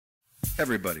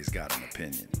Everybody's got an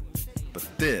opinion, but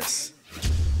this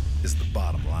is the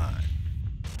bottom line.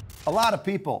 A lot of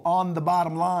people on the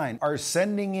bottom line are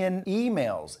sending in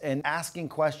emails and asking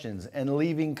questions and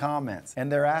leaving comments.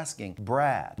 And they're asking,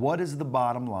 Brad, what is the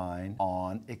bottom line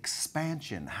on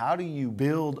expansion? How do you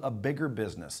build a bigger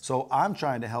business? So I'm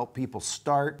trying to help people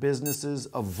start businesses,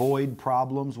 avoid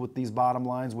problems with these bottom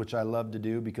lines, which I love to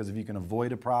do because if you can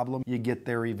avoid a problem, you get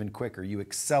there even quicker. You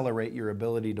accelerate your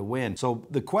ability to win. So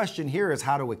the question here is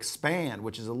how to expand,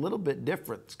 which is a little bit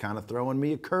different. It's kind of throwing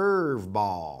me a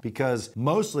curveball because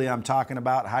mostly I'm talking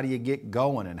about how do you get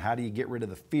going and how do you get rid of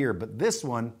the fear. But this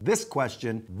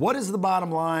question, what is the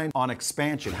bottom line on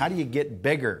expansion? How do you get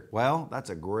bigger? Well, that's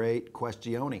a great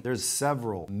question. There's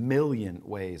several million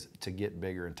ways to get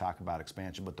bigger and talk about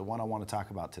expansion, but the one I want to talk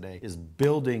about today is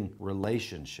building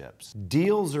relationships.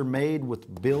 Deals are made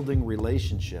with building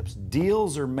relationships.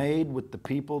 Deals are made with the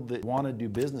people that want to do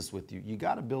business with you. You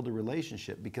got to build a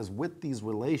relationship because with these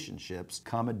relationships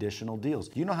come additional deals.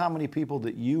 Do you know how many people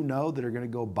that you know that are going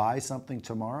to go buy something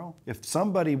tomorrow? If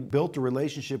somebody built a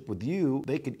relationship with you,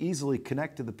 they could easily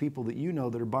connect to the people that you know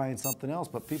that are buying something else,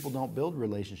 but people don't build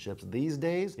relationships. These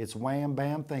days, it's wham,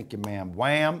 bam, thank you, ma'am.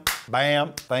 Wham,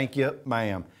 bam, thank you,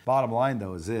 ma'am. Bottom line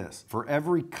though is this, for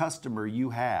every customer you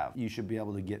have, you should be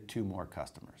able to get 2 more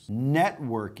customers.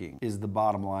 Networking is the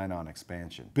bottom line on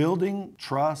expansion. Building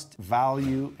trust,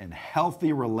 value, and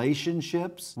healthy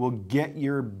relationships will get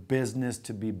your business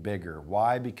to be bigger.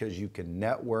 Why? Because you can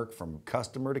network from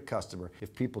customer to customer.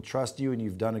 If people trust you and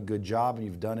you've done a good job and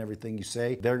you've done everything you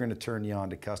say, they're going to turn you on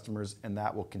to customers, and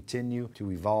that will continue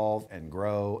to evolve and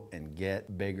grow and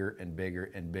get bigger and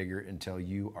bigger and bigger until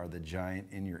you are the giant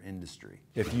in your industry.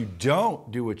 If you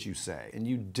don't do what you say and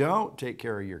you don't take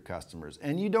care of your customers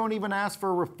and you don't even ask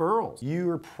for referrals, you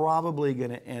are probably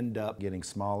going to end up getting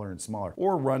smaller and smaller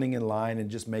or running in line and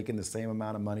just making the same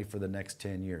amount of money for the next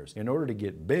 10 years. In order to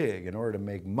get big, in order to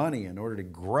make money, in order to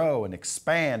grow and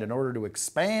expand, in order to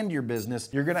expand your business,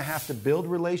 you're going to have to build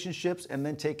relationships and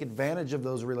then take advantage of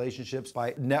those relationships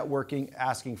by networking,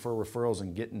 asking for referrals,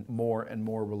 and getting more and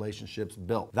more relationships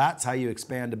built. That's how you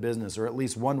expand a business, or at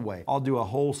least one way. I'll do a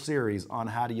whole series on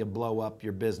how do you blow up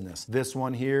your business. This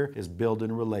one here is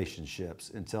building relationships.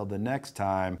 Until the next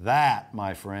time, that,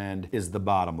 my friend, is the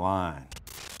bottom line.